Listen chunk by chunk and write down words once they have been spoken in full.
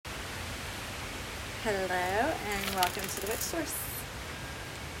Hello and welcome to the Witch Source.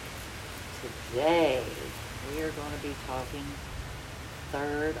 Today we are going to be talking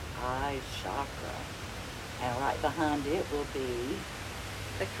third eye chakra, and right behind it will be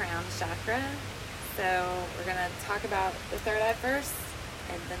The crown chakra. So we're going to talk about the third eye first,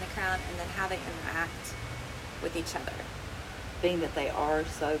 and then the crown, and then how they interact with each other. being that they are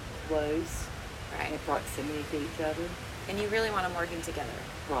so close Right. in proximity to each other. And you really want them working together.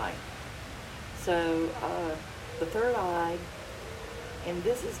 Right. So the third eye, and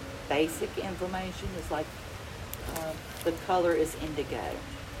this is basic information, it's like the color is indigo,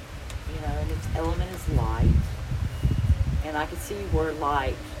 and its element is light. And I can see where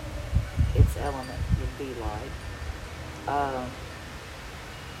light, its element would be light.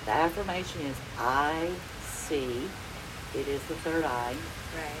 The affirmation is I see. It is the third eye.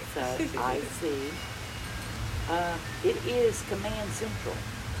 Right. So I see. It is command central.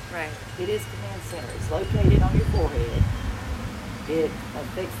 Right. It is command center. It's located on your forehead. It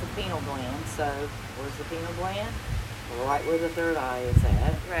affects the pineal gland. So where's the pineal gland? Right where the third eye is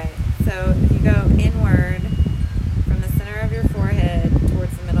at. Right. So if you go inward from the center of your forehead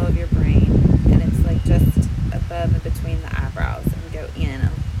towards the middle of your brain, and it's like just above and between the eyebrows, and go in,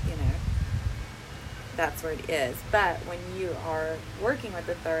 that's where it is. But when you are working with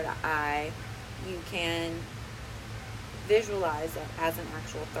the third eye, you can visualize it as an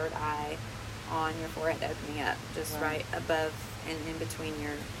actual third eye on your forehead opening up, just right above and in between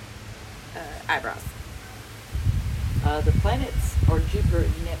your eyebrows. The planets are Jupiter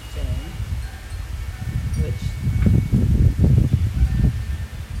and Neptune, which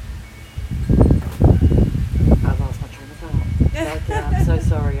I lost my train of thought. But, I'm so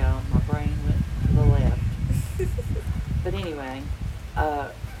sorry, y'all. My brain went to the left. But anyway,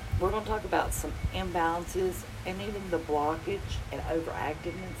 we're going to talk about some imbalances and even the blockage and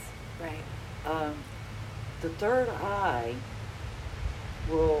overactiveness. Right. The third eye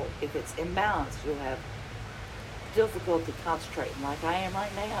will, if it's imbalanced, you'll have difficulty concentrating like I am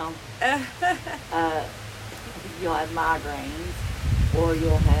right now. You'll have migraines, or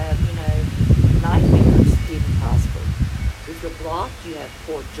you'll have, nightmares even possibly. If you're blocked, you have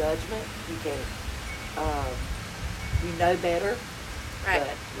poor judgment. You can, you know better, Right.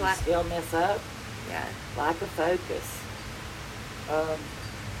 but you still mess up. Yeah. Lack of focus.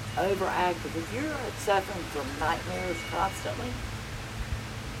 Overactive. If you're suffering from nightmares constantly,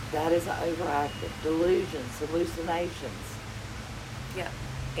 that is an overactive. Delusions, hallucinations. Yeah.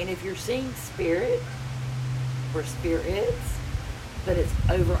 And if you're seeing spirit or spirits, but it's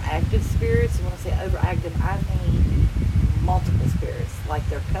overactive spirits, and when I say overactive, I mean multiple spirits. Like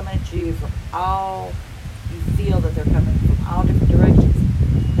they're coming at you from all, you feel that they're coming from all different directions.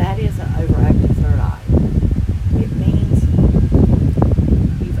 That is an overactive third eye. It means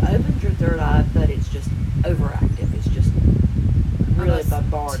you've opened your third eye, but it's just overactive. It's just really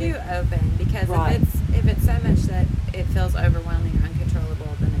bombarded. Too open, because Right. if it's so much that it feels overwhelming or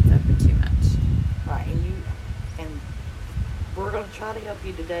uncontrollable, then it's open too much. Right, and we're going to try to help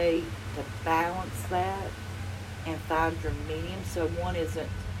you today to balance that and find your medium, so one isn't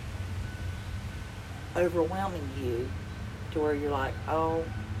overwhelming you to where you're like, oh,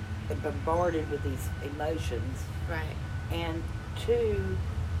 and bombarded with these emotions. Right. And two,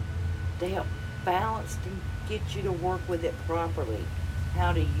 to help balance and get you to work with it properly,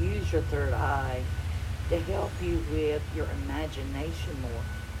 how to use your third eye to help you with your imagination more.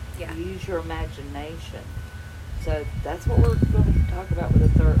 Yeah. Use your imagination. So that's what we're going to talk about with the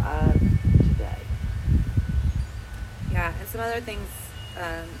third eye today. Yeah, and some other things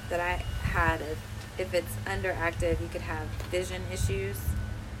that I had, if it's underactive, you could have vision issues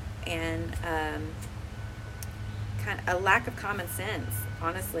and kind of a lack of common sense,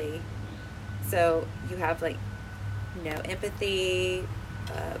 honestly. So you have no empathy,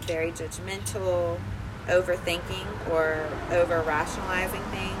 very judgmental, overthinking or over rationalizing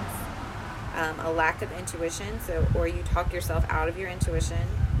things, a lack of intuition, or you talk yourself out of your intuition,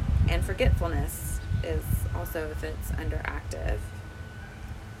 and forgetfulness is also if it's underactive.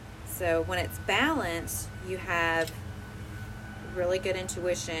 So when it's balanced, you have really good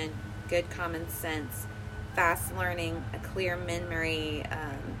intuition, good common sense, fast learning, a clear memory.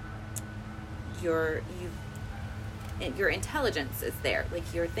 Your intelligence is there.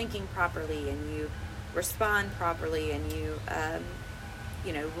 Like you're thinking properly, and you respond properly, and you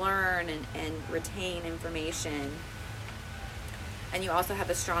learn and retain information. And you also have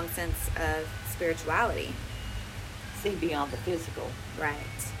a strong sense of spirituality. See beyond the physical. Right.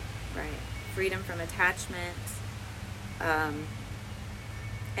 Freedom from attachment,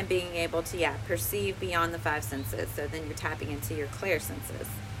 and being able to, perceive beyond the five senses. So then you're tapping into your clair senses.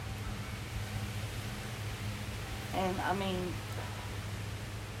 And I mean,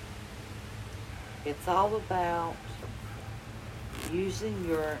 it's all about using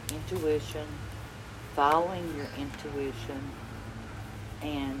your intuition, following your intuition,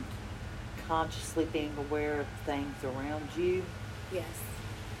 and consciously being aware of things around you Yes.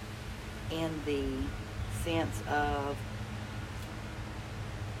 in the sense of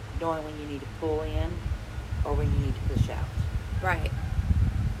knowing when you need to pull in or when you need to push out. Right.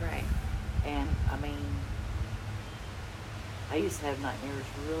 Right. And I mean, I used to have nightmares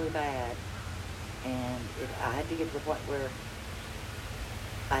really bad, and I had to get to the point where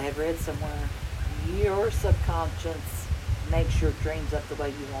I had read somewhere, your subconscious makes your dreams up the way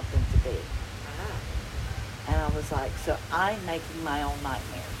you want them to be. And I was like, so I'm making my own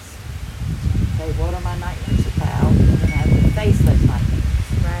nightmares. Okay, what are my nightmares about? And then I have to face those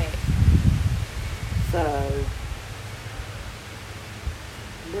nightmares. Right. So,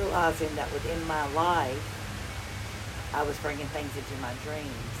 realizing that within my life, I was bringing things into my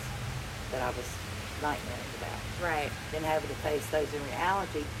dreams that I was nightmaring about. Right. Then having to face those in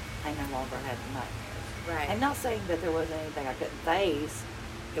reality, I no longer had nightmares. Right. And not saying that there wasn't anything I couldn't face,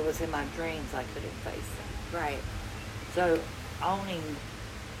 it was in my dreams I couldn't face them. Right. So owning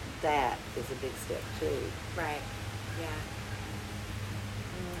that is a big step too. Right. Yeah.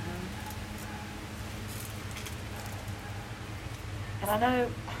 And I know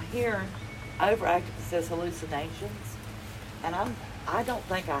here, overactive says hallucinations, and I don't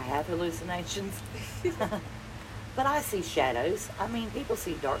think I have hallucinations, but I see shadows. I mean, people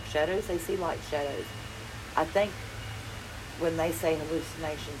see dark shadows, they see light shadows. I think when they say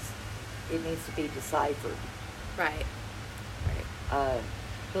hallucinations, it needs to be deciphered. Right. Right.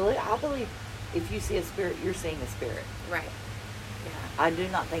 I believe if you see a spirit, you're seeing a spirit. Right. Yeah. I do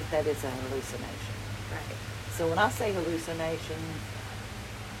not think that is a hallucination. Right. So when I say hallucination,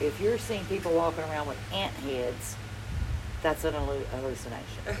 if you're seeing people walking around with ant heads, that's an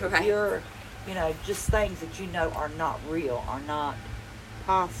hallucination. Right. If you're, just things that you know are not real, are not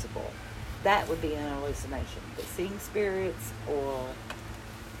possible, that would be an hallucination. But seeing spirits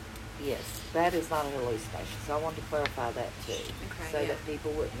yes, that is not a hallucination. So I wanted to clarify that too. Okay, so yeah. that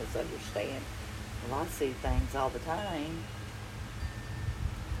people wouldn't misunderstand. Well, I see things all the time.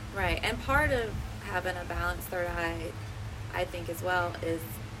 Right. And part of having a balanced third eye, I think as well, is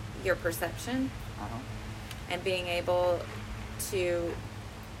your perception Uh-huh. and being able to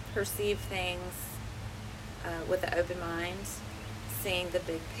perceive things with an open mind, seeing the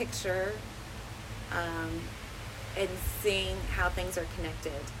big picture, and seeing how things are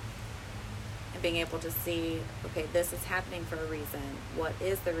connected. And being able to see, okay, this is happening for a reason. What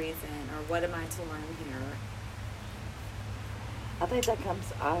is the reason? Or what am I to learn here? I think that comes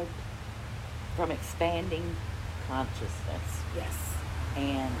out from expanding consciousness Yes.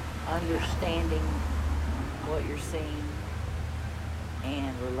 and understanding what you're seeing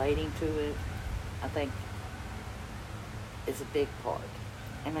and relating to it. I think is a big part.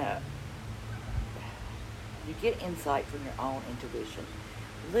 And you get insight from your own intuition.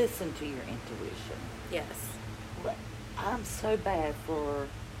 Listen to your intuition. Yes. I'm so bad for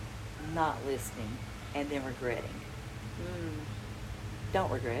not listening and then regretting.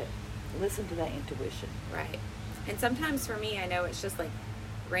 Don't regret. Listen to that intuition. Right. And sometimes for me, I know it's just like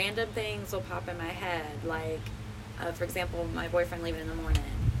random things will pop in my head. Like, for example, my boyfriend leaving in the morning,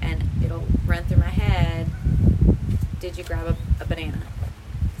 and it'll run through my head, did you grab a banana?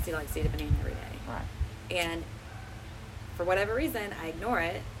 Because he likes to eat a banana every day. Right. And for whatever reason, I ignore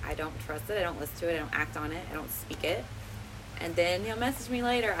it. I don't trust it. I don't listen to it. I don't act on it. I don't speak it. And then he'll message me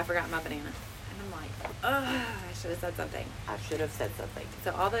later, I forgot my banana. And I'm like, ugh, I should have said something. I should have said something.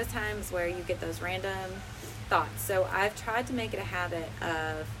 So all those times where you get those random thoughts. So I've tried to make it a habit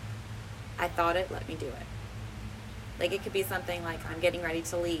of, I thought it, let me do it. Like it could be something like I'm getting ready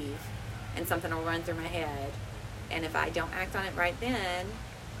to leave and something will run through my head. And if I don't act on it right then,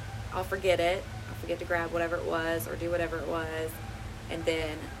 I'll forget it. I'll forget to grab whatever it was or do whatever it was. And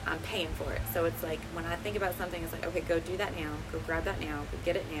then I'm paying for it. So it's like when I think about something, it's like, okay, go do that now. Go grab that now. Go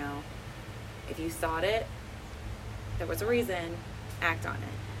get it now. If you thought it, there was a reason, act on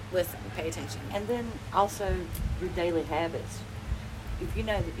it. Listen, pay attention. And then also your daily habits. If you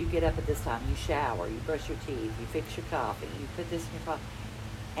know that you get up at this time, you shower, you brush your teeth, you fix your coffee, you put this in your coffee,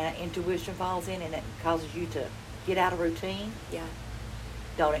 and intuition falls in and it causes you to get out of routine, Yeah.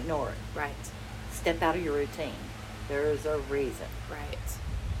 don't ignore it. Right. Step out of your routine. There's a reason. Right.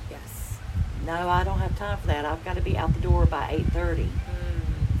 Yes. No, I don't have time for that. I've got to be out the door by 8:30.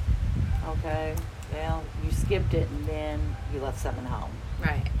 Okay. Well, you skipped it and then you left something home.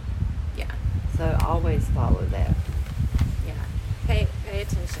 Right. Yeah. So always follow that. Yeah. Pay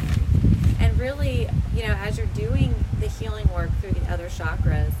attention. And really, as you're doing the healing work through the other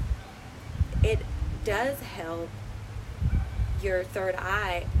chakras, it does help your third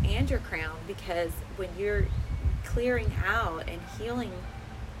eye and your crown, because when you're clearing out and healing,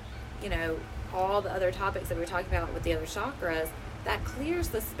 all the other topics that we were talking about with the other chakras, that clears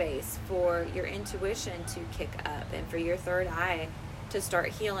the space for your intuition to kick up and for your third eye to start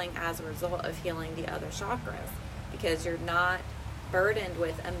healing as a result of healing the other chakras, because you're not burdened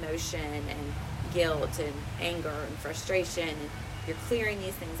with emotion and guilt and anger and frustration, and you're clearing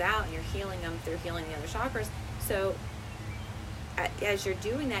these things out and you're healing them through healing the other chakras. So as you're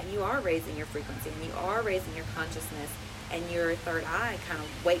doing that, you are raising your frequency and you are raising your consciousness, and your third eye kind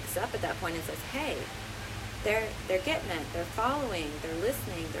of wakes up at that point and says, hey, they're getting it, they're following, they're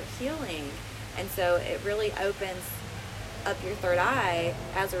listening, they're healing. And so it really opens up your third eye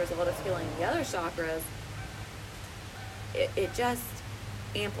as a result of healing the other chakras. It just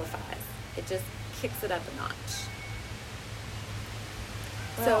amplifies, it just kicks it up a notch.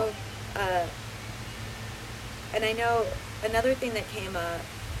 Well, so and I know another thing that came up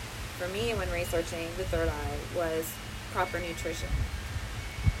for me when researching the third eye was proper nutrition.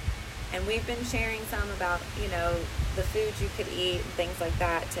 And we've been sharing some about, the foods you could eat and things like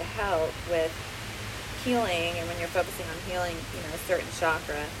that to help with healing, and when you're focusing on healing, a certain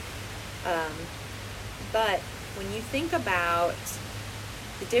chakra. But when you think about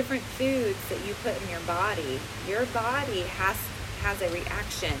the different foods that you put in your body has a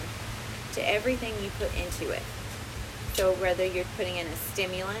reaction to everything you put into it. So whether you're putting in a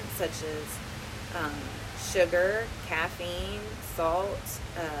stimulant such as sugar, caffeine, salt,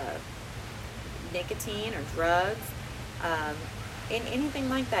 nicotine or drugs, in anything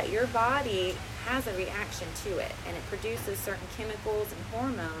like that, your body has a reaction to it, and it produces certain chemicals and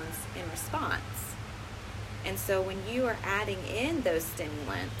hormones in response. And so when you are adding in those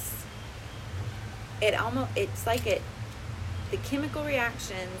stimulants, it's like the chemical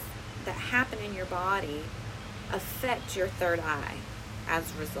reactions that happen in your body affect your third eye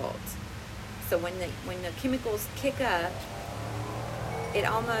as a result. So when the chemicals kick up, it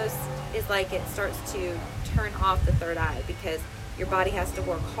almost is like it starts to turn off the third eye, because your body has to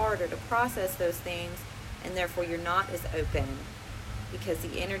work harder to process those things, and therefore you're not as open, because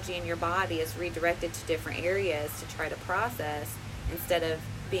the energy in your body is redirected to different areas to try to process, instead of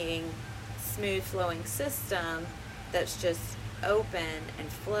being smooth flowing system that's just open and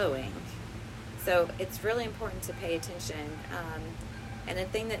flowing. So it's really important to pay attention. And a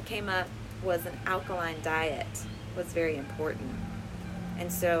thing that came up was an alkaline diet was very important.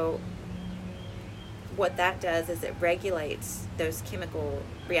 And so what that does is it regulates those chemical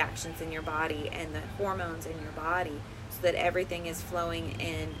reactions in your body and the hormones in your body, so that everything is flowing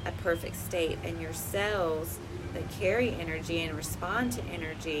in a perfect state, and your cells that carry energy and respond to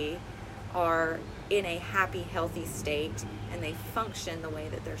energy are in a happy, healthy state, and they function the way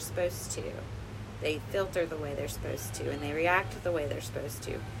that they're supposed to. They filter the way they're supposed to, and they react the way they're supposed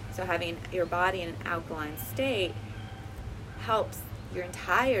to. So having your body in an alkaline state helps your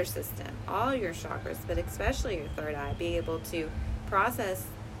entire system, all your chakras, but especially your third eye, be able to process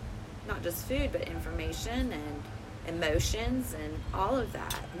not just food, but information and emotions and all of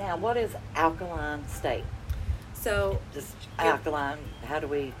that. Now, what is alkaline state? So just alkaline, how do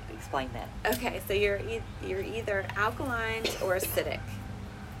we explain that? Okay, so you're either alkaline or acidic.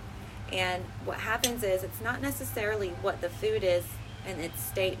 And what happens is, it's not necessarily what the food is in its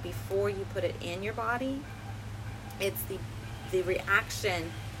state before you put it in your body. It's the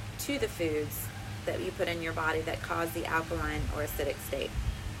reaction to the foods that you put in your body that cause the alkaline or acidic state.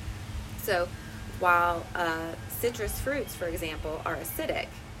 So while citrus fruits, for example, are acidic,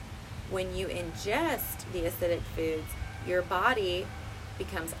 when you ingest the acidic foods, your body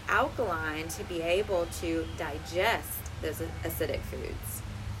becomes alkaline to be able to digest those acidic foods.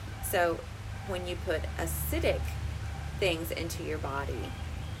 So when you put acidic things into your body,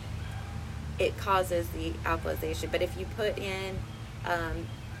 it causes the alkalization. But if you put in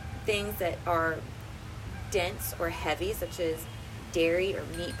things that are dense or heavy, such as dairy or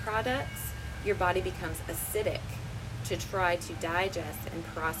meat products, your body becomes acidic to try to digest and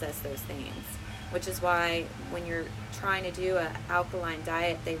process those things. Which is why when you're trying to do an alkaline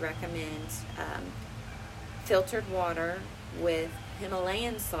diet, they recommend filtered water with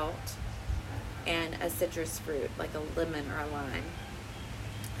Himalayan salt and a citrus fruit, like a lemon or a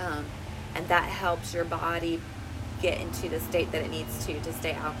lime. And that helps your body get into the state that it needs to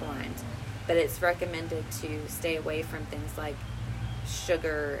stay alkaline. But it's recommended to stay away from things like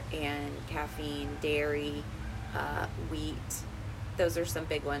sugar and caffeine, dairy, wheat. Those are some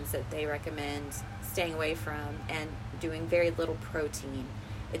big ones that they recommend staying away from, and doing very little protein.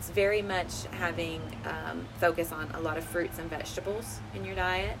 It's very much having focus on a lot of fruits and vegetables in your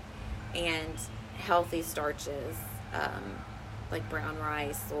diet, and healthy starches, like brown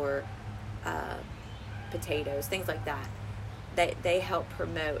rice or potatoes, things like that. They help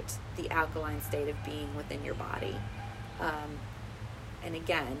promote the alkaline state of being within your body. And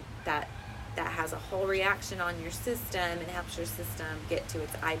again, that has a whole reaction on your system and helps your system get to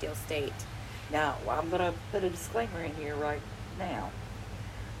its ideal state. Now, I'm going to put a disclaimer in here right now.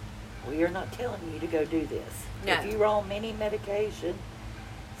 We are not telling you to go do this. No. If you're on any medication,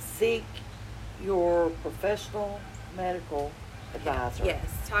 seek your professional medical advisor. Yes,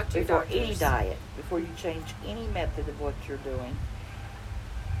 talk to your before doctors. any diet, before you change any method of what you're doing.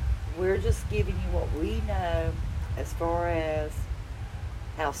 We're just giving you what we know as far as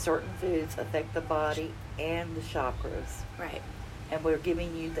how certain foods affect the body and the chakras. Right. And we're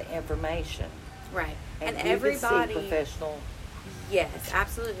giving you the information. Right. And you everybody, can seek professional. Yes,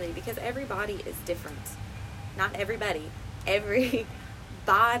 absolutely, because every body is different. Not everybody. Every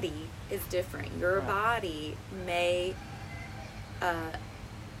body is different. Your Right. body may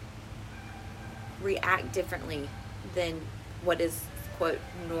react differently than what is, quote,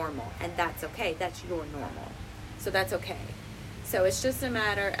 normal. And that's okay. That's your normal. So that's okay. So it's just a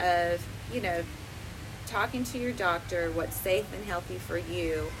matter of, talking to your doctor what's safe and healthy for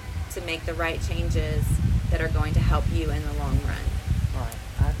you to make the right changes that are going to help you in the long run. Right,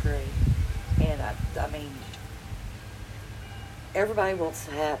 I agree. And I mean, everybody wants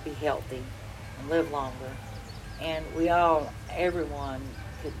to be healthy and live longer. And everyone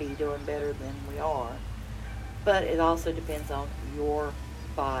could be doing better than we are. But it also depends on your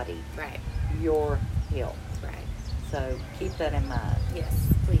body, Right. your health. Right. So keep that in mind. Yes,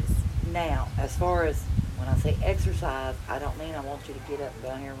 please. Now, as far as when I say exercise, I don't mean I want you to get up and go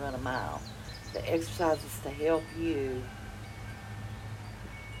out here and run a mile. The exercise is to help you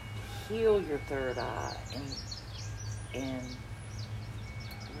heal your third eye and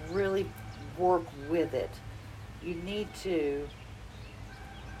really work with it. You need to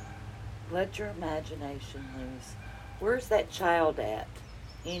let your imagination loose. Where's that child at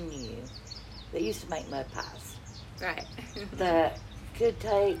in you that used to make mud pies? Right. That could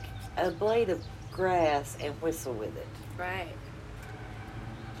take a blade of grass and whistle with it. Right.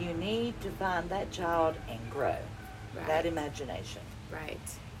 You need to find that child and grow Right. that imagination. Right.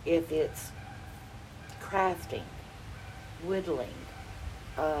 If it's crafting, whittling,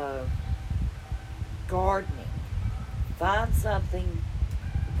 gardening, find something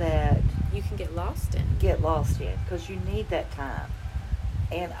that You can get lost in. get lost in, because you need that time.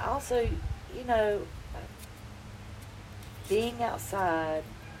 And also, being outside,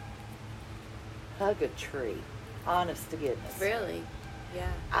 hug a tree. Honest to goodness. Really?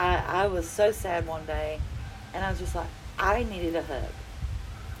 Yeah. I was so sad one day, and I was just like, I needed a hug.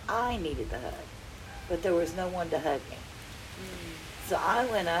 I needed the hug. But there was no one to hug me. So I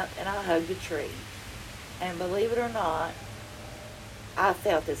went up and I hugged a tree. And believe it or not, I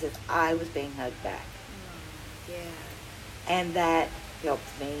felt as if I was being hugged back. Yeah. And that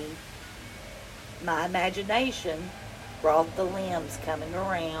helped me. My imagination brought the limbs coming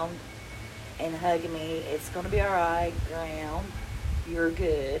around and hugging me. It's going to be all right, ground. You're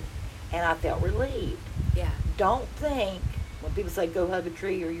good. And I felt relieved. Yeah. Don't think, when people say go hug a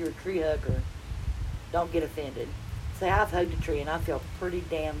tree or you're a tree hugger, don't get offended. Say, I've hugged a tree and I feel pretty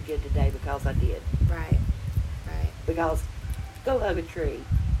damn good today because I did. Right. Right. Because go hug a tree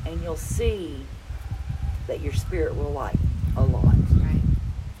and you'll see that your spirit will light a lot. Right.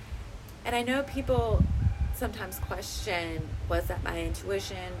 And I know people sometimes question, was that my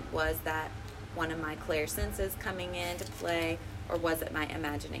intuition? Was that one of my clairsenses coming into play? Or was it my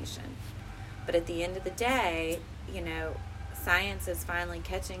imagination? But at the end of the day, science is finally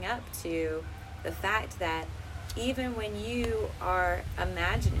catching up to the fact that even when you are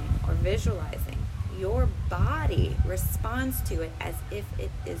imagining or visualizing, your body responds to it as if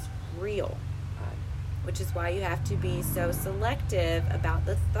it is real. Which is why you have to be so selective about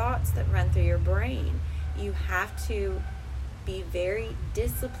the thoughts that run through your brain. You have to be very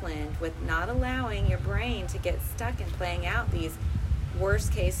disciplined with not allowing your brain to get stuck in playing out these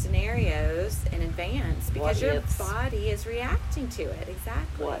worst case scenarios in advance, because your body is reacting to it.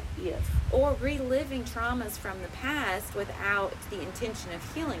 Exactly. What if? Or reliving traumas from the past without the intention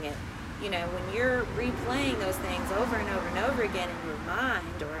of healing it. When you're replaying those things over and over and over again in your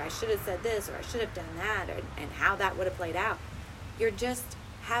mind, or I should have said this, or I should have done that, and how that would have played out, you're just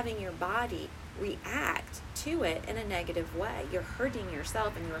having your body react to it in a negative way. You're hurting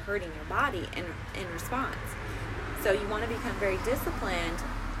yourself and you're hurting your body in response. So you want to become very disciplined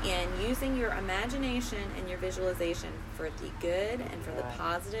and using your imagination and your visualization for the good and for the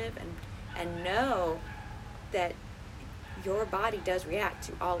positive, and know that your body does react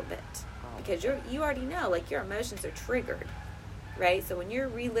to all of it, because you already know, like, your emotions are triggered, right? So when you're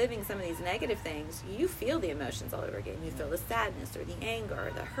reliving some of these negative things, you feel the emotions all over again. You feel the sadness or the anger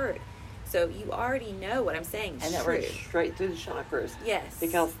or the hurt. So you already know what I'm saying is true. And that runs straight through the chakras. Yes.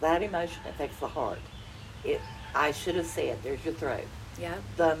 Because that emotion affects the heart. I should have said, there's your throat. Yeah.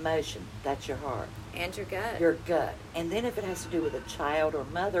 The emotion, that's your heart. And your gut. Your gut. And then if it has to do with a child or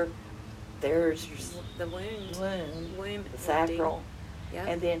mother, there's your the wound, the sacral, yeah,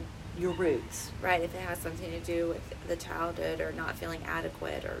 and then your roots. Right, if it has something to do with the childhood, or not feeling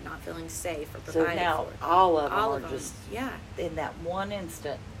adequate, or not feeling safe, or provided so now for. all of them all are of them. Just yeah, in that one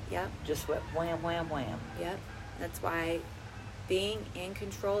instant. Yep. Just went wham, wham, wham. Yep. That's why being in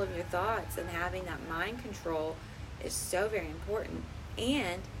control of your thoughts and having that mind control is so very important.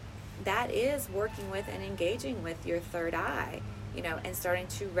 And that is working with and engaging with your third eye, and starting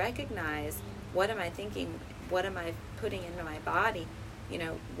to recognize, what am I thinking? What am I putting into my body?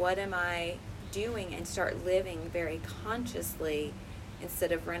 What am I doing? And start living very consciously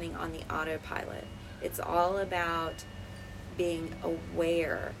instead of running on the autopilot. It's all about being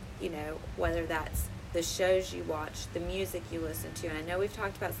aware, whether that's the shows you watch, the music you listen to. And I know we've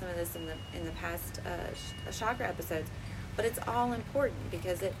talked about some of this in the past chakra episodes, but it's all important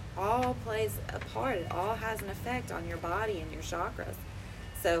because it all plays a part. It all has an effect on your body and your chakras.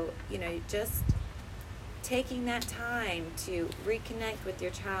 So, just taking that time to reconnect with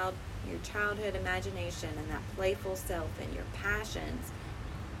your childhood imagination and that playful self and your passions,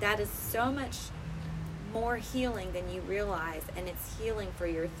 that is so much more healing than you realize, and it's healing for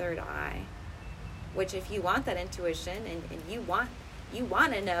your third eye, which, if you want that intuition and you want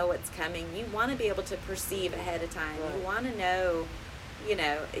to know what's coming, you want to be able to perceive ahead of time, right. You want to know,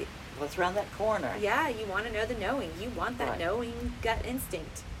 what's around that corner. Yeah, you want to know the knowing. You want that right. knowing gut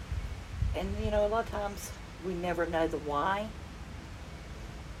instinct. And a lot of times we never know the why.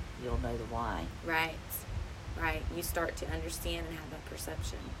 You'll know the why. Right. You start to understand and have that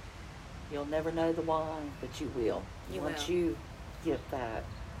perception. You'll never know the why, but you will. Once you get that,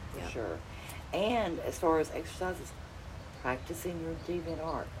 for sure. And as far as exercises, practicing your deviant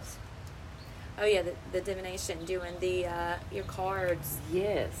arts. Oh yeah, the divination, doing the your cards.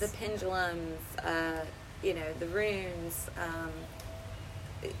 Yes. The pendulums, the runes,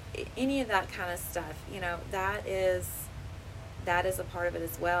 any of that kind of stuff. That is a part of it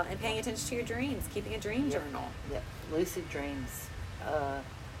as well. And paying attention to your dreams, keeping a dream journal. Yep. Lucid dreams,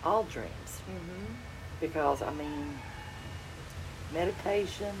 all dreams. Mm-hmm. Because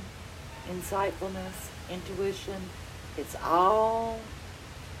meditation, insightfulness, intuition, it's all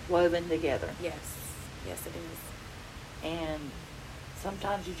woven together. Yes it is. And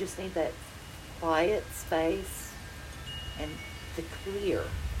sometimes you just need that quiet space and to clear.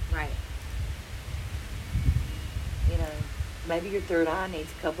 Right. Maybe your third eye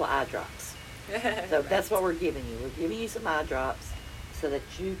needs a couple of eye drops. So right. That's what we're giving you. We're giving you some eye drops so that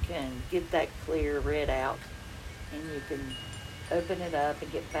you can get that clear red out and you can open it up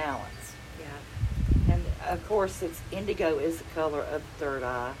and get balance. Yeah. And of course, indigo is the color of the third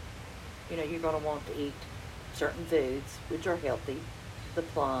eye. You're going to want to eat certain foods which are healthy. The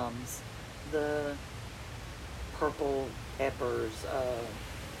plums, the purple peppers,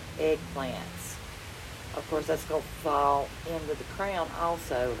 eggplants. Of course, that's going to fall in with the crown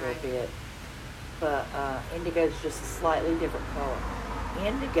also a little bit. But indigo is just a slightly different color.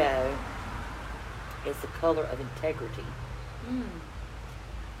 Indigo is the color of integrity. Mm.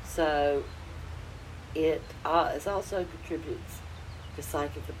 So it also contributes to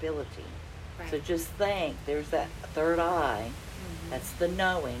psychic ability. Right. So just think, there's that third eye. Mm-hmm. That's the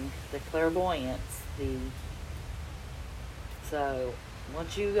knowing, the clairvoyance, So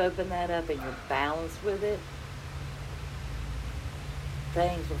once you open that up and you're balanced with it,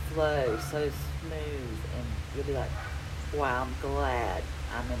 things will flow so smooth, and you'll be like, wow, I'm glad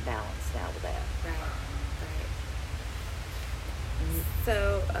I'm in balance now with that. Right.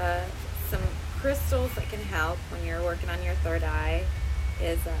 So some crystals that can help when you're working on your third eye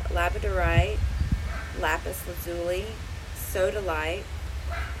is labradorite, lapis lazuli, sodalite,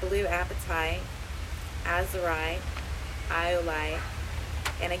 blue apatite, azurite, iolite,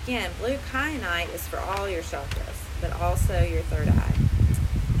 and again, blue kyanite is for all your chakras, but also your third eye.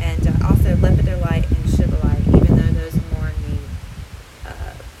 And also lepidolite and shibbolite, even though those are more in the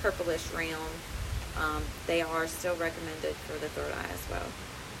purplish realm, they are still recommended for the third eye as well.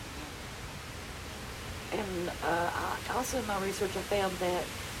 And also in my research, I found that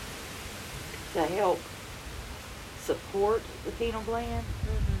to help support the pineal gland,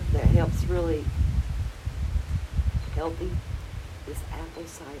 Mm-hmm. that helps really healthy is apple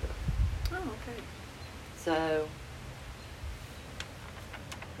cider. Oh, okay. So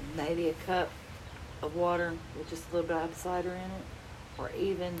maybe a cup of water with just a little bit of apple cider in it, or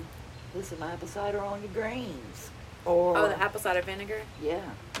even put some apple cider on your greens. Or Oh, the apple cider vinegar? yeah,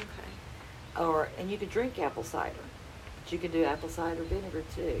 Okay. and you could drink apple cider, but you can do apple cider vinegar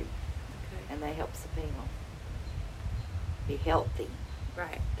too, Okay. and that helps the penile be healthy.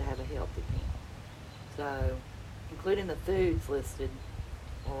 Right. To have a healthy penile. So, including the foods listed,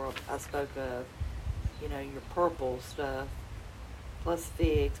 or I spoke of, your purple stuff, plus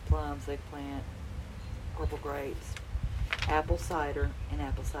figs, plums, eggplant, purple grapes, apple cider, and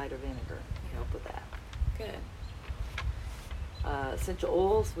apple cider vinegar help with that. Good. Essential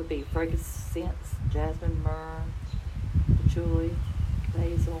oils would be frankincense, jasmine, myrrh, patchouli,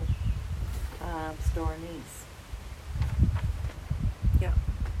 basil, thyme, star anise. Yep.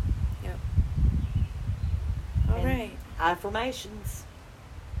 Yep. All And right. affirmations.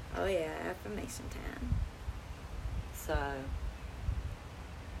 Oh, yeah. Affirmation time. So,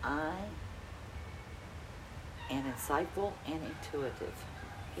 I am insightful and intuitive.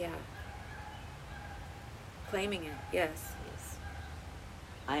 Yeah. Claiming it. Yes. Yes.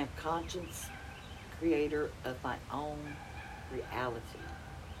 I am conscious creator of my own reality.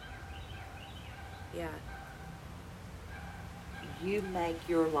 Yeah. You make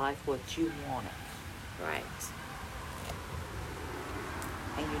your life what you want it. Right.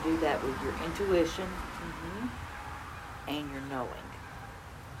 And you do that with your intuition Mm-hmm. and your knowing.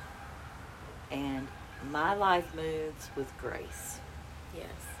 And my life moves with grace. Yes.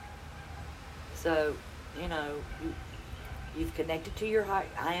 So, you've connected to your high.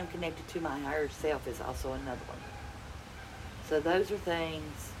 I am connected to my higher self is also another one. So those are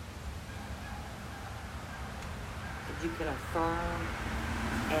things that you can affirm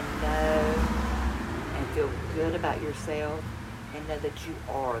and know and feel good about yourself and know that you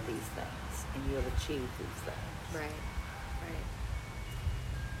are these things and you have achieved these things. Right. Right.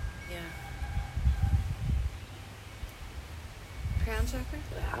 Yeah. Crown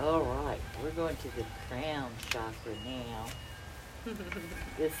chakra? All right, we're going to the crown chakra now.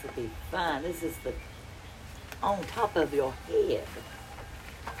 This will be fun. This is the on top of your head.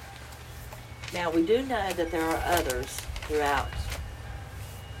 Now, we do know that there are others throughout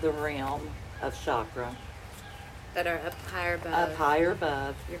the realm of chakra, That are up higher above. up higher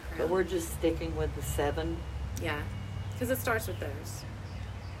above, your crown. but we're just sticking with the 7. Yeah. Because it starts with those.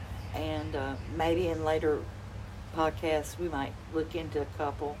 And maybe in later podcasts we might look into a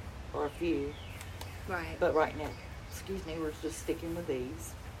couple or a few. Right. But right now, we're just sticking with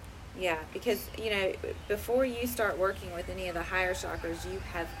these. Yeah, because, before you start working with any of the higher chakras, you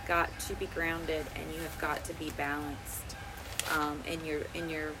have got to be grounded and you have got to be balanced in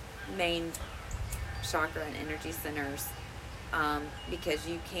your main chakra and energy centers, because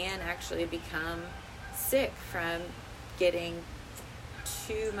you can actually become sick from getting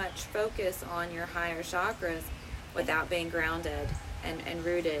too much focus on your higher chakras without being grounded and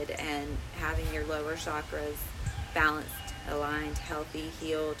rooted and having your lower chakras balanced, aligned, healthy,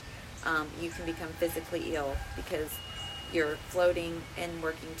 healed. You can become physically ill because you're floating and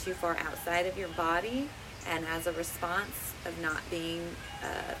working too far outside of your body, and as a response of not being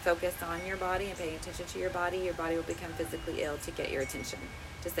focused on your body and paying attention to your body will become physically ill to get your attention,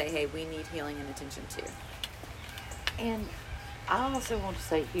 to say, hey, we need healing and attention too. And I also want to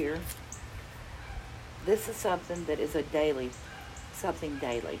say here, this is something that is something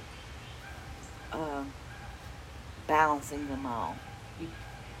daily. Balancing them all.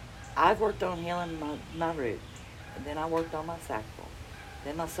 I've worked on healing my root, and then I worked on my sacral,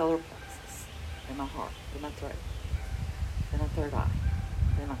 then my solar plexus, then my heart, then my throat, then my third eye,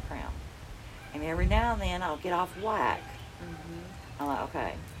 then my crown. And every now and then I'll get off whack. Mm-hmm. I'm like,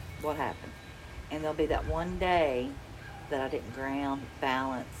 okay, what happened? And there'll be that one day that I didn't ground,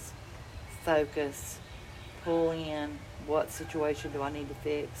 balance, focus, pull in, what situation do I need to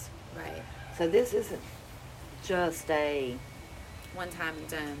fix? Right. So this isn't just a, One time and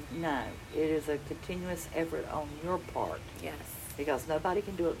done. no, it is a continuous effort on your part, Yes. because nobody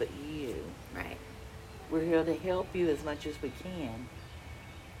can do it but you. Right. We're here to help you as much as we can,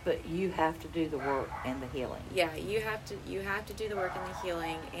 but you have to do the work and the healing. Yeah, you have to do the work and the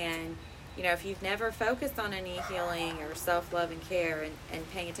healing. And if you've never focused on any healing or self-love and care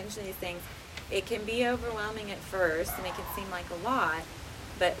and paying attention to these things, it can be overwhelming at first and it can seem like a lot.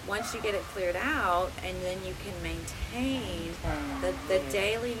 But once you get it cleared out, and then you can maintain, the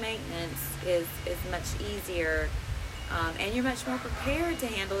daily maintenance is much easier, and you're much more prepared to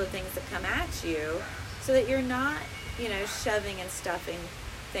handle the things that come at you, so that you're not, shoving and stuffing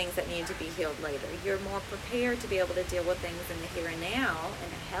things that need to be healed later. You're more prepared to be able to deal with things in the here and now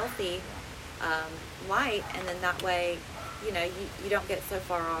in a healthy light, and then that way, you know, you don't get so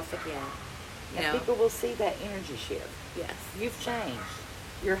far off again. And people will see that energy shift. Yes. You've changed.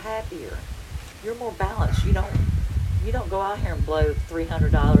 You're happier. You're more balanced. You don't go out here and blow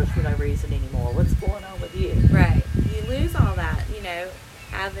 $300 for no reason anymore. What's going on with you? Right. You lose all that, you know,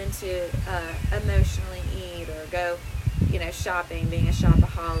 having to emotionally eat or go, you know, shopping, being a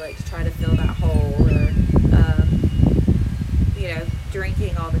shopaholic to try to fill that hole, or, you know,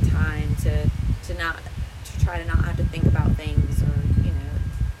 drinking all the time to try to not have to think about things, or, you know,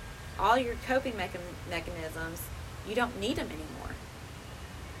 all your coping mechanisms, you don't need them anymore.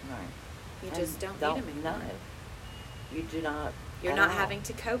 Right. You just don't need them anymore. No. You do not. You're not having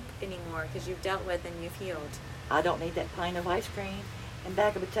to cope anymore because you've dealt with and you've healed. I don't need that pint of ice cream and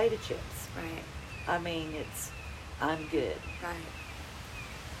bag of potato chips. Right. I mean, I'm good. Right.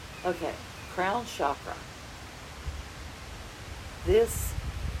 Okay, crown chakra. This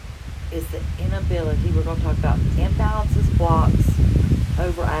is the inability. We're going to talk about imbalances, blocks,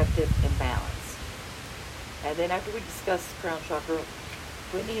 overactive, imbalance. And then after we discuss the crown chakra,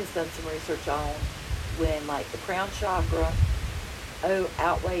 Whitney has done some research on when, like, the crown chakra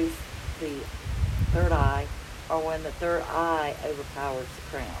outweighs the third eye, or when the third eye overpowers the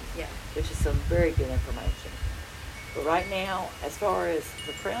crown. Yeah. Which is some very good information. But right now, as far as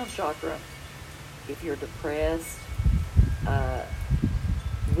the crown chakra, if you're depressed,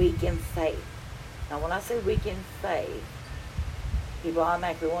 weak in faith. Now, when I say weak in faith, people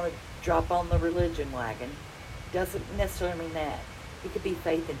automatically want to drop on the religion wagon. Doesn't necessarily mean that. It could be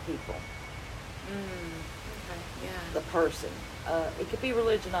faith in people. Okay. Yeah. The person. It could be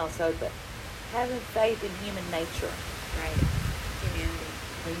religion also, but having faith in human nature. Right.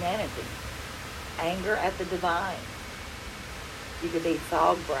 Humanity. Anger at the divine. You could be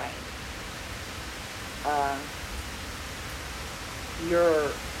fog brain.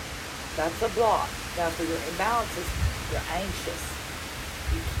 That's a block. Now, for your imbalances, you're anxious.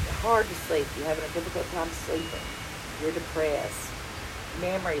 You're hard to sleep. You're having a difficult time sleeping. You're depressed.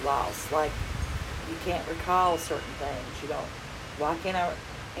 Memory loss, like you can't recall certain things. You don't. Why can't I?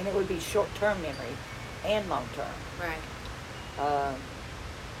 And it would be short-term memory and long-term. Right.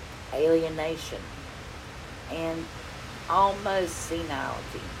 Alienation and almost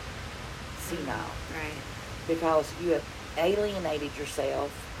senility. Senile. Right. Because you have alienated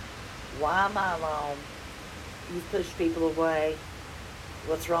yourself. Why am I alone? You've pushed people away.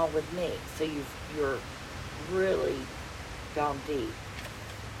 What's wrong with me? So you're really gone deep.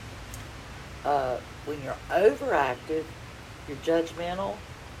 When you're overactive, you're judgmental,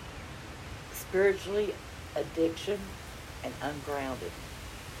 spiritually, addiction, and ungrounded.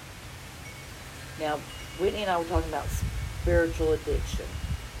 Now, Whitney and I were talking about spiritual addiction.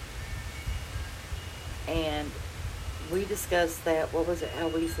 And we discussed that. What was it? How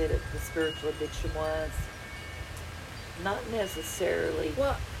we said it, the spiritual addiction was? Not necessarily.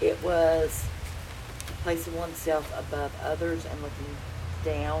 Well, it was placing oneself above others and looking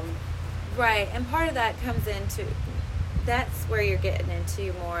down. Right. And part of that comes into, that's where you're getting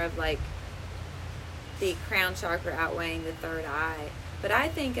into more of like the crown chakra outweighing the third eye. But I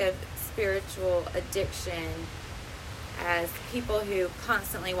think of spiritual addiction as people who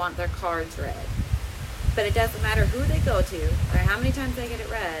constantly want their cards read. But it doesn't matter who they go to or how many times they get it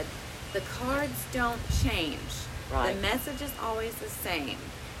read. The cards don't change. Right. The message is always the same.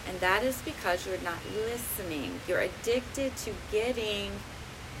 And that is because you're not listening. You're addicted to getting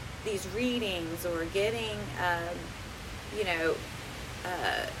these readings or getting,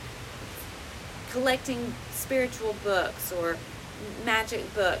 collecting spiritual books or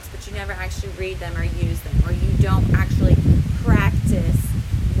magic books, but you never actually read them or use them, or you don't actually practice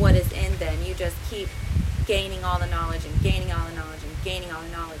what is in them. You just keep gaining all the knowledge and gaining all the knowledge and gaining all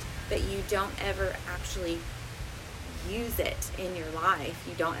the knowledge, but you don't ever actually use it in your life.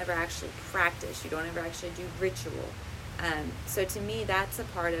 You don't ever actually practice. You don't ever actually do ritual. So to me, that's a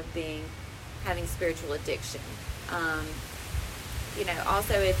part of having spiritual addiction.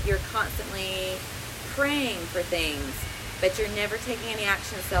 Also if you're constantly praying for things, but you're never taking any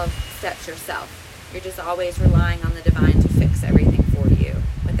action steps yourself. You're just always relying on the divine to fix everything for you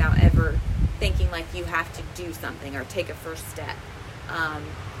without ever thinking like you have to do something or take a first step.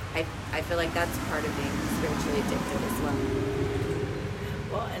 I feel like that's part of being spiritually addicted as well.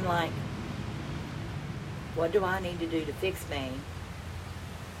 Well, and like, what do I need to do to fix me?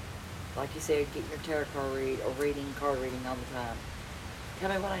 Like you said, getting your tarot card read or card reading all the time. Tell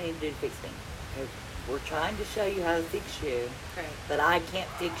me what I need to do to fix me. Okay, we're trying to show you how to fix you, right, but I can't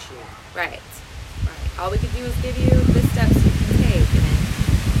fix you. Right. All we can do is give you the steps you can take, and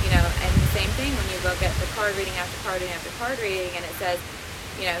And the same thing when you go get the card reading after card reading after card reading, and it says,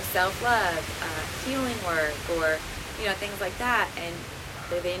 self-love, healing work, or, things like that, and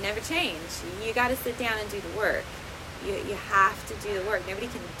they never change. You got to sit down and do the work. You have to do the work. Nobody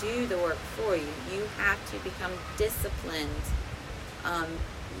can do the work for you. You have to become disciplined.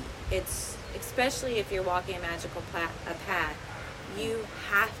 It's especially if you're walking a magical path. You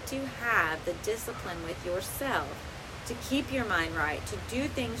have to have the discipline with yourself to keep your mind right, to do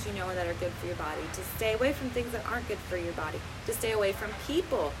things that are good for your body, to stay away from things that aren't good for your body, to stay away from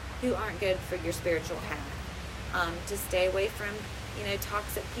people who aren't good for your spiritual path, to stay away from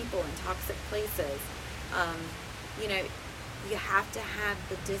toxic people and toxic places. You have to have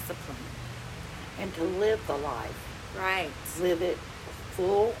the discipline. And to live the life. Right. Live it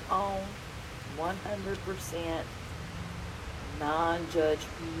full on, 100%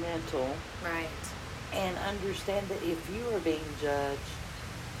 non-judgmental. Right. And understand that if you are being judged,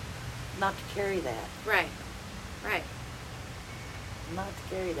 not to carry that. Right. Right. Not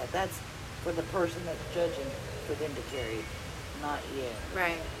to carry that. That's for the person that's judging, for them to carry it, not you.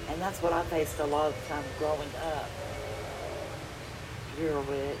 Right. And that's what I faced a lot of the time growing up. You're a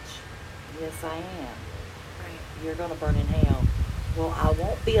witch. Yes, I am. Right. You're going to burn in hell. Well, I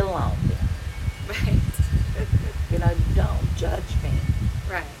won't be alone then. Right. Don't judge me.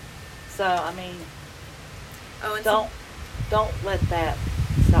 Right. So, I mean, and don't let that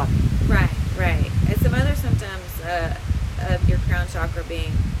stop you. Right, right. And some other symptoms of your crown chakra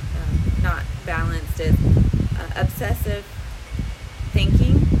being not balanced is obsessive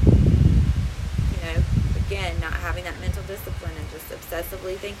thinking. Again, not having that mental discipline and just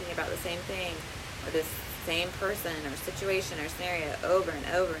obsessively thinking about the same thing or this same person or situation or scenario over and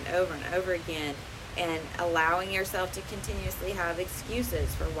over and over and over again, and allowing yourself to continuously have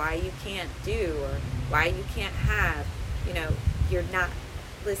excuses for why you can't do or why you can't have. You're not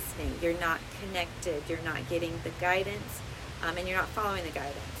listening, you're not connected, you're not getting the guidance, and you're not following the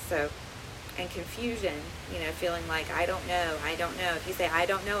guidance. So, and confusion, feeling like I don't know. If you say I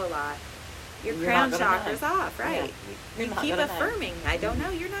don't know a lot, your crown chakra's off, right? Yeah. You keep affirming, I don't know,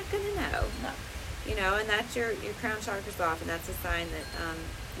 you're not going to know. No. And that's your crown chakra's off, and that's a sign that,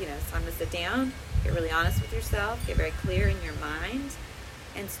 it's time to sit down, get really honest with yourself, get very clear in your mind,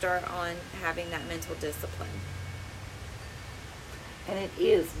 and start on having that mental discipline. And it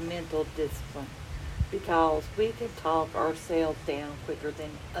is mental discipline, because we can talk ourselves down quicker than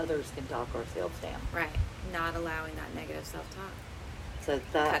others can talk ourselves down. Right. Not allowing that negative self-talk. So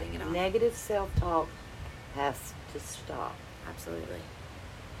that Cutting it off. negative self-talk has to stop. Absolutely.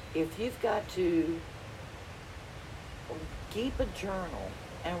 If you've got to keep a journal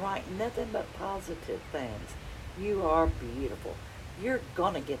and write nothing but positive things, you are beautiful. You're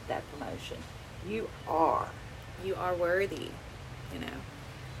going to get that promotion. You are. You are worthy.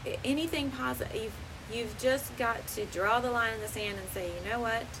 Anything positive. You've just got to draw the line in the sand and say, you know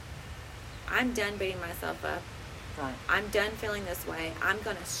what? I'm done beating myself up. Right. I'm done feeling this way. I'm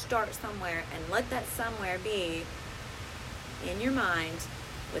going to start somewhere, and let that somewhere be in your mind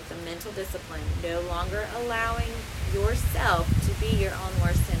with the mental discipline. No longer allowing yourself to be your own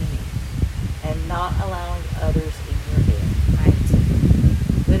worst enemy. And not allowing others in your head.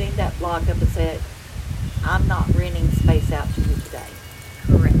 Right. Putting that block up and say, I'm not renting space out to you today.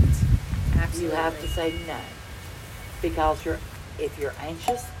 Correct. Absolutely. You have to say no. Because if you're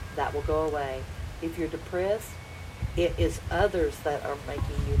anxious, that will go away. If you're depressed, it is others that are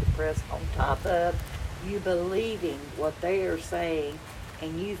making you depressed, on top of you believing what they are saying,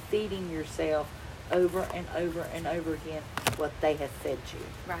 and you feeding yourself over and over and over again what they have fed you.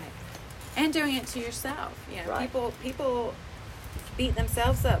 Right. And doing it to yourself. Right. People beat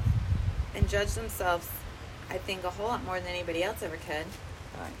themselves up and judge themselves, I think, a whole lot more than anybody else ever could.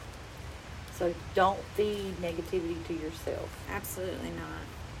 Right. So don't feed negativity to yourself. Absolutely not.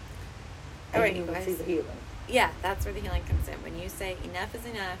 And All right, you you will guys. see the healing. Yeah, that's where the healing comes in. When you say enough is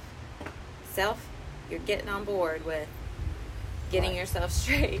enough, you're getting on board with getting Right. yourself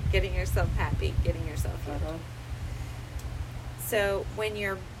straight, getting yourself happy, getting yourself healed. Uh-huh. So when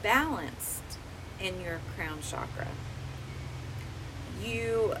you're balanced in your crown chakra,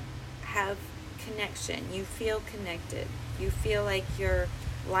 you have connection. You feel connected. You feel like your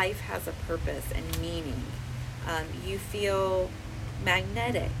life has a purpose and meaning. You feel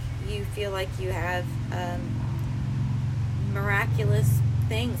magnetic. You feel like you have miraculous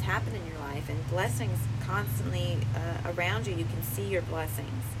things happen in your life and blessings constantly around you. You can see your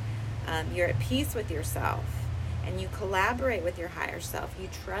blessings. You're at peace with yourself, and you collaborate with your higher self. You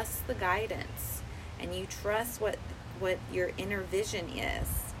trust the guidance, and you trust what your inner vision is.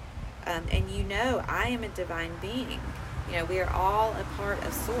 And I am a divine being. You know, we are all a part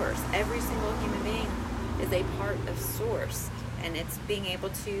of Source. Every single human being is a part of Source, and it's being able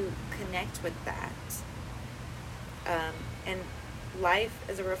to connect with that. And life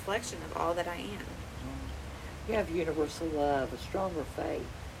is a reflection of all that I am. You have universal love, a stronger faith.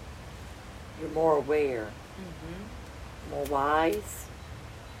 You're more aware, more wise,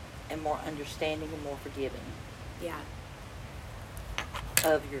 and more understanding and more forgiving. Yeah.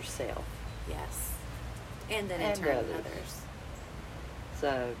 Of yourself. Yes. And then in And turn others. others.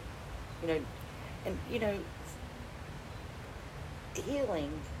 So,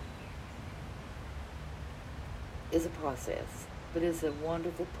 healing is a process, but it's a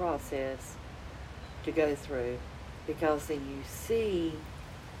wonderful process to go through, because then you see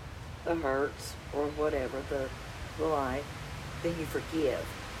the hurts or whatever, the life, then you forgive.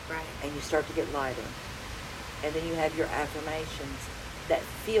 Right. And you start to get lighter. And then you have your affirmations that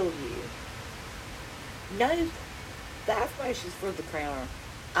fill you. Notice the affirmations for the crowner: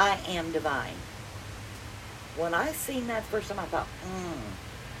 I am divine. When I seen that first time, I thought,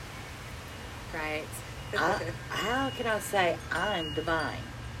 Right. how can I say I'm divine?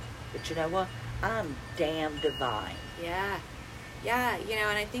 But you know what? I'm damn divine. Yeah. Yeah,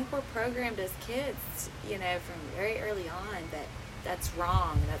 and I think we're programmed as kids, from very early on that that's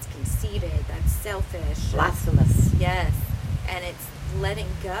wrong, that's conceited, that's selfish. Blasphemous. Yes. And it's letting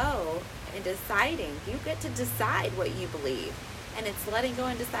go and deciding. You get to decide what you believe. And it's letting go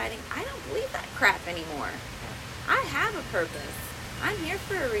and deciding, I don't believe that crap anymore. I have a purpose. I'm here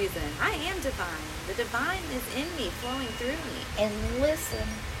for a reason. I am divine. The divine is in me, flowing through me. And listen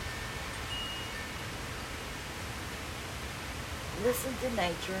to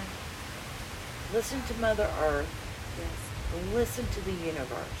nature. Listen to Mother Earth. Yes. Listen to the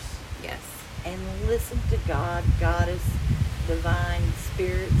universe. Yes. And listen to God, Goddess, Divine,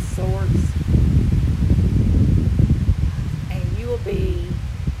 Spirit, Source. And you will be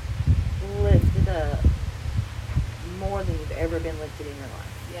lifted up more than you've ever been lifted in your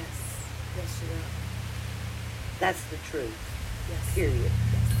life. Yes. Yes, you will. That's the truth. Yes. Period.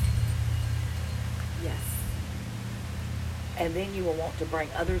 Yes. Yes. And then you will want to bring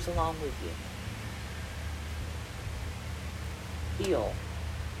others along with you. Heal.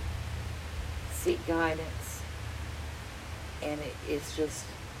 Seek guidance. And it's just,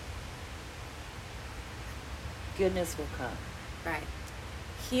 goodness will come. Right.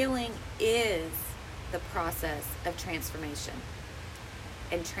 Healing is the process of transformation.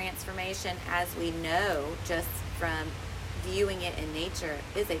 And transformation, as we know just from viewing it in nature,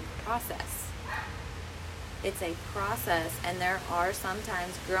 is a process. It's a process, and there are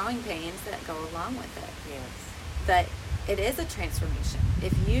sometimes growing pains that go along with it. Yes. But it is a transformation.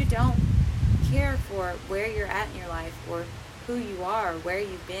 If you don't care for where you're at in your life, or who you are, or where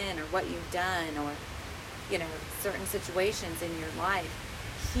you've been, or what you've done, or certain situations in your life,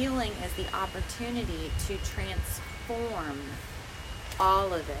 healing is the opportunity to transform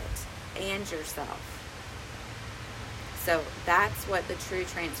all of it and yourself. So that's what the true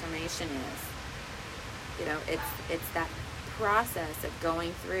transformation is. It's that process of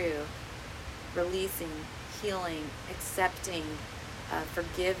going through, releasing, healing, accepting,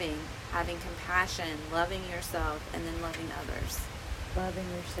 forgiving, having compassion, loving yourself, and then loving others. Loving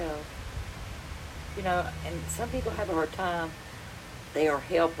yourself. And some people have a hard time. They are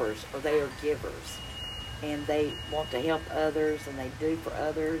helpers or they are givers. And they want to help others, and they do for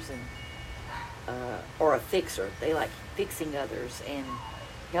others, and or a fixer. They like fixing others and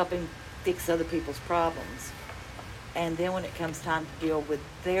helping fix other people's problems. And then when it comes time to deal with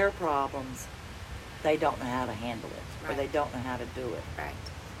their problems, they don't know how to handle it. Right. Or they don't know how to do it. Right.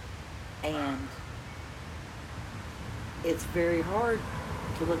 And it's very hard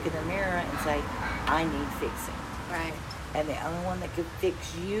to look in the mirror and say, I need fixing. Right. And the only one that could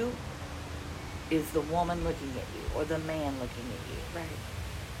fix you is the woman looking at you or the man looking at you. Right.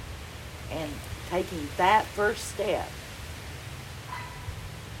 And taking that first step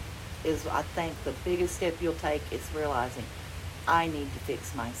is, I think, the biggest step you'll take is realizing, I need to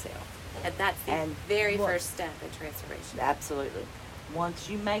fix myself. And that's the very first step in transformation. Absolutely. Once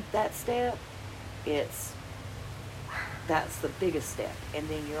you make that step, that's the biggest step, and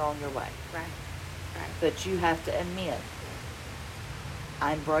then you're on your way. Right. Right. But you have to admit,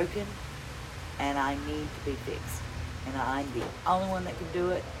 I'm broken, and I need to be fixed. And I'm the only one that can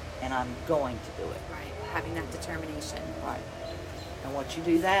do it, and I'm going to do it. Right. Having that determination. Right. And once you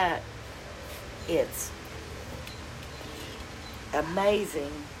do that, it's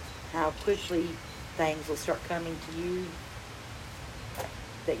amazing how quickly things will start coming to you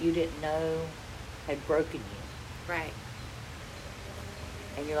that you didn't know had broken you. Right.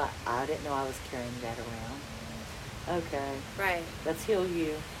 And you're like, I didn't know I was carrying that around. Okay, Right. let's heal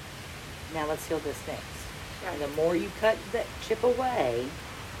you. Now let's heal this next. Right. And the more you cut that chip away,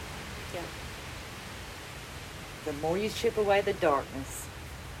 Yeah. the more you chip away the darkness,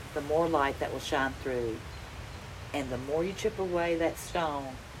 the more light that will shine through. And the more you chip away that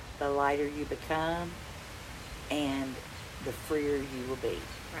stone, the lighter you become and the freer you will be.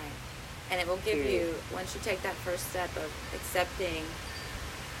 Right. And it will give Period. you, once you take that first step of accepting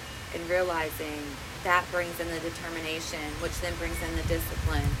and realizing, that brings in the determination, which then brings in the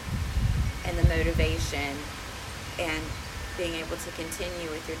discipline and the motivation and being able to continue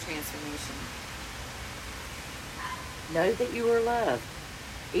with your transformation. Know that you are loved.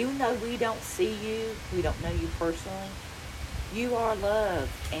 Even though we don't see you, we don't know you personally, you are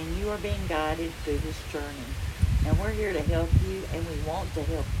loved and you are being guided through this journey. And we're here to help you, and we want to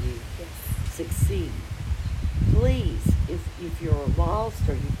help you Yes. succeed. Please, if you're lost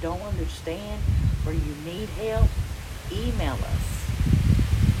or you don't understand or you need help, email us.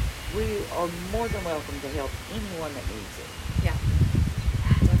 We are more than welcome to help anyone that needs it. Yeah.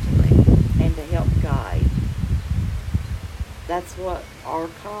 Definitely. And to help guide. That's what our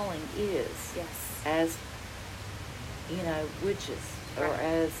calling is. Yes. As, witches or Right.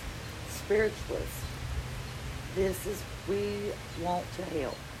 as spiritualists. We want to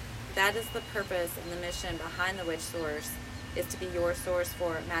help. That is the purpose and the mission behind the Witch Source, is to be your source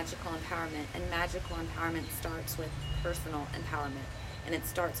for magical empowerment. And magical empowerment starts with personal empowerment. And it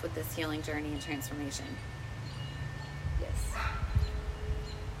starts with this healing journey and transformation. Yes.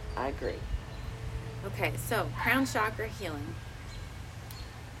 I agree. Okay, so crown chakra healing.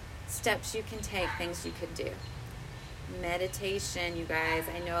 Steps you can take, things you could do. Meditation, you guys.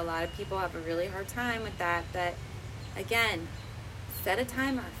 I know a lot of people have a really hard time with that, but again, set a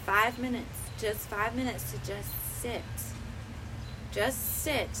timer, 5 minutes, just 5 minutes to just sit. Just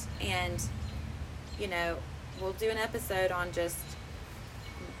sit, and, we'll do an episode on just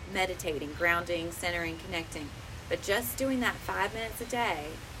meditating, grounding, centering, connecting. But just doing that 5 minutes a day,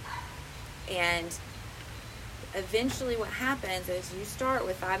 and eventually what happens is you start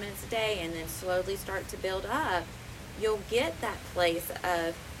with 5 minutes a day and then slowly start to build up. You'll get that place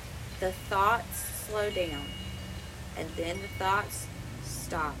of the thoughts slow down, and then the thoughts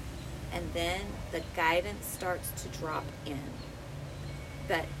stop, and then the guidance starts to drop in.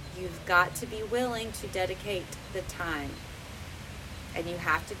 But you've got to be willing to dedicate the time, and you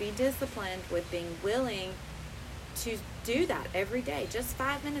have to be disciplined with being willing to do that every day, just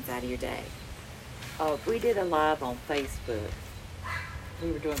 5 minutes out of your day. We did a live on Facebook.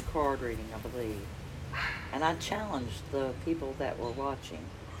 We were doing card reading, I believe. And I challenged the people that were watching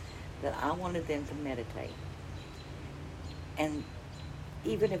that I wanted them to meditate. And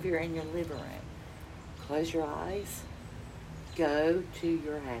even if you're in your living room, close your eyes, go to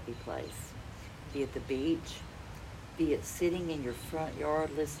your happy place. Be it the beach, be it sitting in your front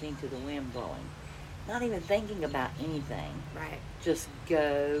yard listening to the wind blowing. Not even thinking about anything. Right. Just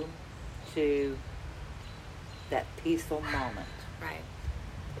go to that peaceful moment. Right.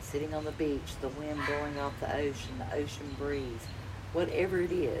 Sitting on the beach, the wind blowing off the ocean breeze, whatever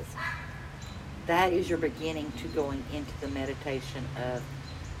it is. That is your beginning to going into the meditation of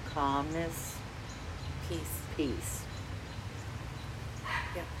calmness, peace.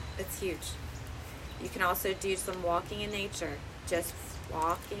 Yeah, it's huge. You can also do some walking in nature. Just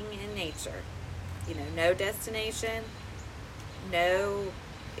walking in nature. No destination, no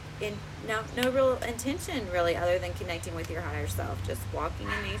real intention really, other than connecting with your higher self. Just walking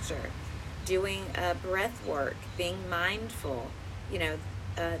in nature, doing breath work, being mindful.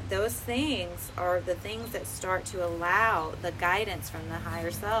 Those things are the things that start to allow the guidance from the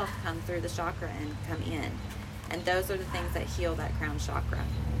higher self come through the chakra and come in. And those are the things that heal that crown chakra.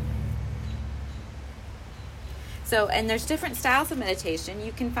 So, and there's different styles of meditation.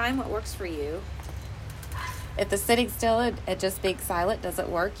 You can find what works for you. If the sitting still and just being silent doesn't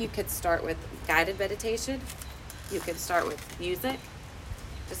work, you could start with guided meditation. You could start with music,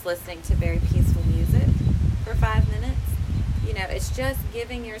 just listening to very peaceful music for 5 minutes. It's just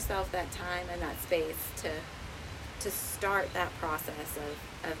giving yourself that time and that space to start that process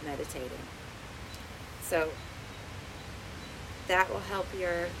of meditating. So that will help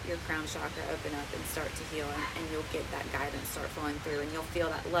your crown chakra open up and start to heal, and you'll get that guidance start flowing through, and you'll feel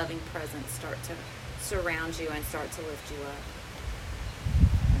that loving presence start to surround you and start to lift you up.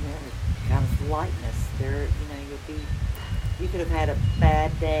 And then kind of lightness there, you could have had a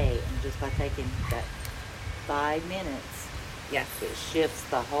bad day, and just by taking that 5 minutes, Yes. it shifts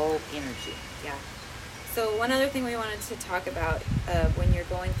the whole energy. Yeah. So one other thing we wanted to talk about when you're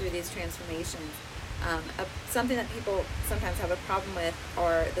going through these transformations, something that people sometimes have a problem with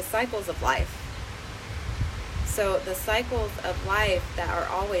are the cycles of life. So the cycles of life that are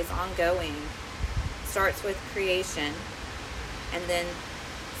always ongoing starts with creation, and then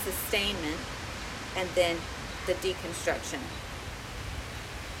sustainment, and then the deconstruction.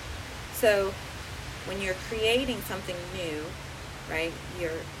 So when you're creating something new, right, you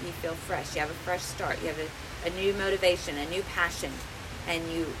feel fresh. You have a fresh start. You have a new motivation, a new passion, and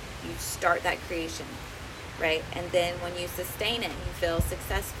you start that creation, right? And then when you sustain it, you feel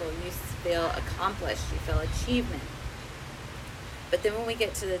successful. You feel accomplished. You feel achievement. But then when we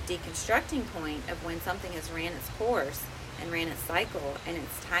get to the deconstructing point of when something has ran its course and ran its cycle, and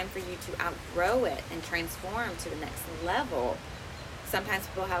it's time for you to outgrow it and transform to the next level, sometimes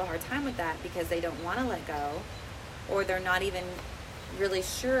people have a hard time with that because they don't want to let go, or they're not even really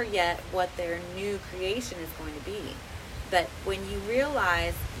sure yet what their new creation is going to be. But when you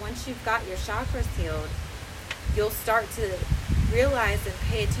realize, once you've got your chakras healed, you'll start to realize and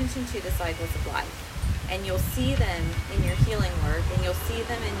pay attention to the cycles of life. And you'll see them in your healing work, and you'll see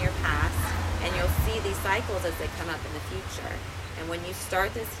them in your past, and you'll see these cycles as they come up in the future. And when you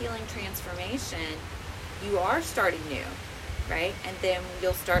start this healing transformation, you are starting new, right? And then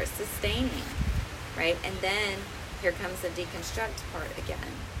you'll start sustaining, right? And then here comes the deconstruct part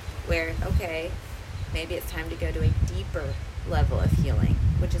again, where, okay, maybe it's time to go to a deeper level of healing,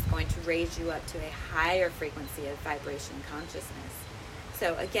 which is going to raise you up to a higher frequency of vibration and consciousness.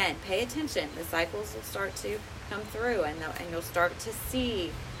 So again, pay attention. The cycles will start to come through, and you'll start to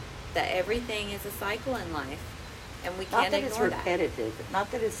see that everything is a cycle in life, and we can't ignore that. Not that it's repetitive. Not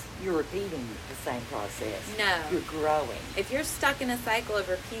that you're repeating the same process. No. You're growing. If you're stuck in a cycle of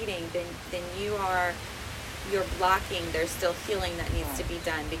repeating, then you're blocking. There's still healing that needs to be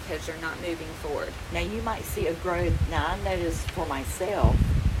done because you're not moving forward. Now you might see a growth. Now I noticed for myself,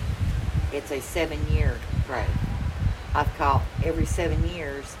 it's a 7-year growth. I've caught every 7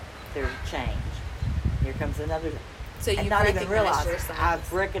 years there's a change. Here comes another. So you not even realize yourself.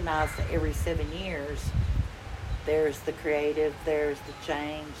 I've recognized that every 7 years there's the creative, there's the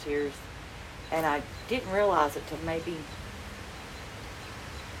change, and I didn't realize it till maybe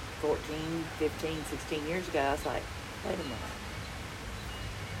 14, 15, 16 years ago. I was like, wait a minute.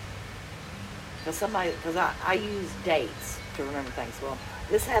 Because I use dates to remember things. Well,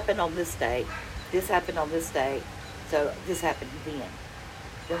 this happened on this date, this happened on this date, so this happened then.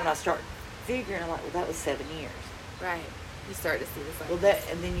 Then when I start figuring, I'm like, well, that was 7 years. Right. You start to see the cycles. Well,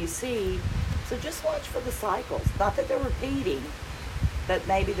 and then you see, so just watch for the cycles. Not that they're repeating, but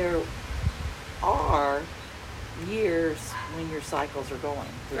maybe there are years when your cycles are going.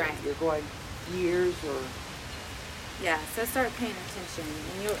 Right. You're going years or... Yeah, so start paying attention,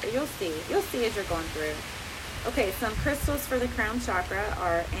 and you'll see as you're going through. Okay, some crystals for the crown chakra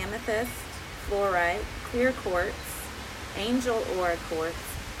are amethyst, fluorite, clear quartz, angel aura quartz,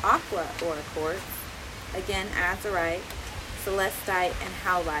 aqua aura quartz, again azurite, celestite, and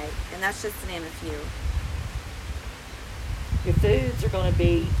howlite, and that's just to name a few. Your foods are going to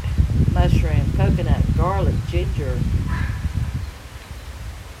be mushroom, coconut, garlic, ginger,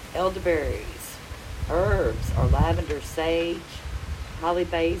 elderberries. Herbs are lavender, sage, holly,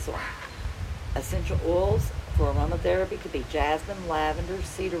 basil. Essential oils for aromatherapy could be jasmine, lavender,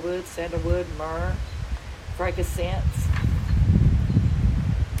 cedarwood, sandalwood, myrrh, frankincense.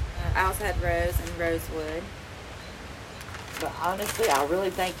 I also had rose and rosewood. But honestly, I really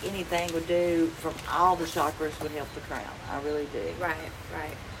think anything would do from all the chakras would help the crown. I really do. Right.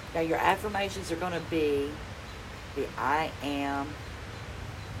 Now your affirmations are going to be the I am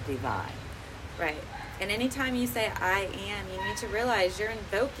divine. Right. And anytime you say I am, you need to realize you're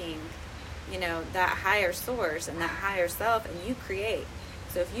invoking, that higher source and that higher self, and you create.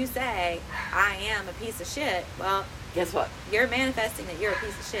 So if you say, I am a piece of shit, well, guess what? You're manifesting that you're a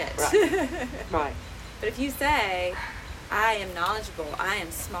piece of shit. Right. Right. But if you say, I am knowledgeable, I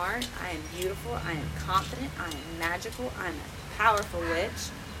am smart, I am beautiful, I am confident, I am magical, I'm a powerful witch,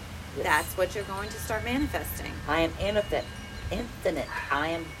 yes. That's what you're going to start manifesting. I am infinite, I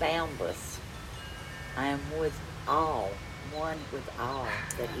am boundless. I am with all, one with all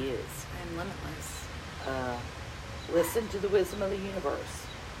that is. I am limitless. Listen to the wisdom of the universe.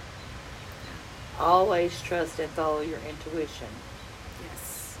 Always trust and follow your intuition.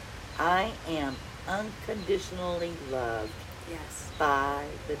 Yes. I am unconditionally loved. Yes. By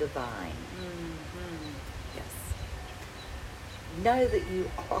the divine. Mm-hmm. Yes. Know that you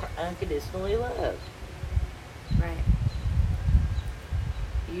are unconditionally loved. Right.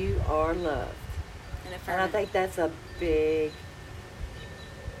 You are loved. And I think that's a big...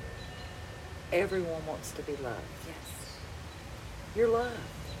 Everyone wants to be loved. Yes. You're loved.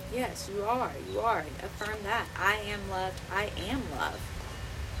 Yes, you are. You are. Affirm that. I am loved. I am love.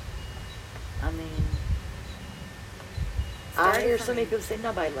 I mean, I hear so many people say,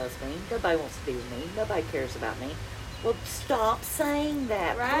 nobody loves me. Nobody wants to be with me. Nobody cares about me. Well, stop saying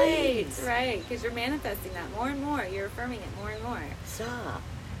that, please. Right, because you're manifesting that more and more. You're affirming it more and more. Stop.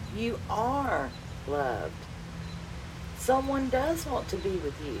 You are loved. Someone does want to be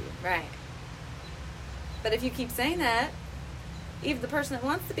with you. Right. But if you keep saying that, even the person that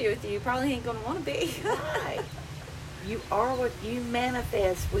wants to be with you probably ain't going to want to be. Right. You are what you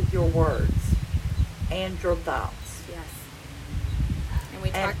manifest with your words and your thoughts. Yes.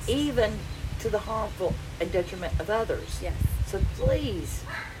 And even to the harmful and detriment of others. Yes. So please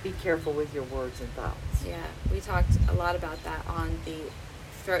be careful with your words and thoughts. Yeah, we talked a lot about that on the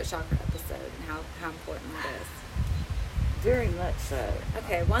throat chakra episode and how important it is. Very much so.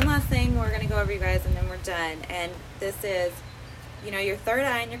 Okay, one last thing we're going to go over, you guys, and then we're done. And this is, your third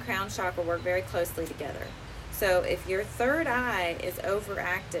eye and your crown chakra work very closely together. So if your third eye is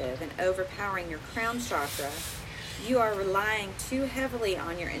overactive and overpowering your crown chakra, you are relying too heavily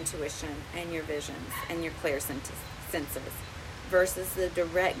on your intuition and your visions and your clairsenses versus the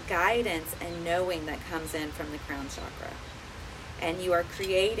direct guidance and knowing that comes in from the crown chakra. And you are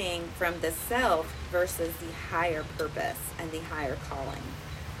creating from the self versus the higher purpose and the higher calling.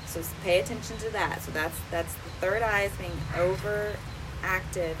 So pay attention to that. So that's the third eye is being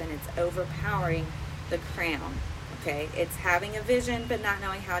overactive and it's overpowering the crown. Okay, it's having a vision but not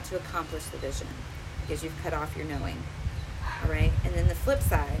knowing how to accomplish the vision because you've cut off your knowing. All right, and then the flip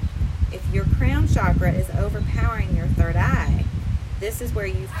side, if your crown chakra is overpowering your third eye, this is where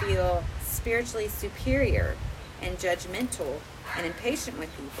you feel spiritually superior and judgmental and impatient with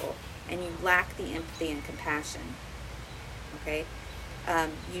people, and you lack the empathy and compassion. Okay,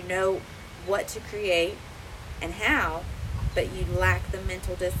 you know what to create and how, but you lack the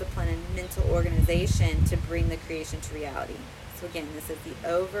mental discipline and mental organization to bring the creation to reality. So again, this is the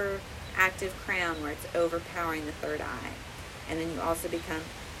overactive crown where it's overpowering the third eye. And then you also become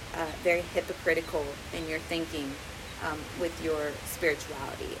very hypocritical in your thinking with your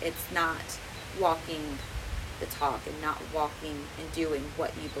spirituality. It's not walking the talk and not walking and doing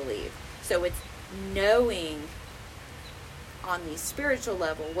what you believe. So it's knowing on the spiritual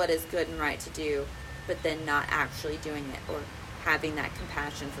level what is good and right to do, but then not actually doing it or having that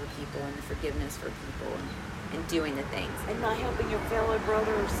compassion for people and the forgiveness for people and doing the things. And not helping your fellow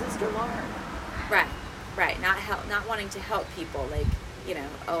brother or sister learn. Right. Not wanting to help people. Like,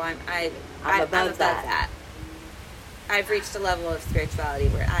 I'm above that. I've reached a level of spirituality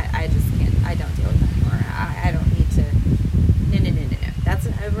where I just can't. I don't deal with it anymore. I don't need to. No. That's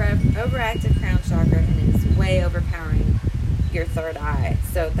an overactive crown chakra, and it is way overpowering your third eye.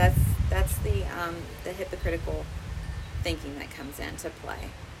 So that's the hypocritical thinking that comes into play.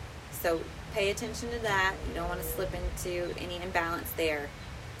 So pay attention to that. You don't want to slip into any imbalance there.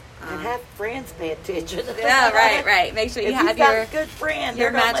 And have friends pay attention. Yeah, right. Make sure you have your good friend,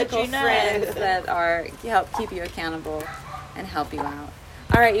 your magical friends that help keep you accountable and help you out.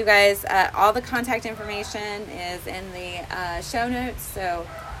 All right, you guys. All the contact information is in the show notes, so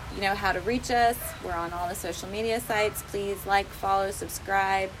you know how to reach us. We're on all the social media sites. Please like, follow,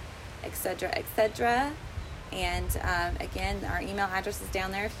 subscribe, etc., etc. And again, our email address is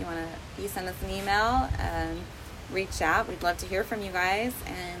down there. If you send us an email. Reach out. We'd love to hear from you guys.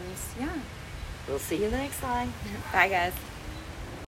 And yeah. We'll see you next time. Bye, guys.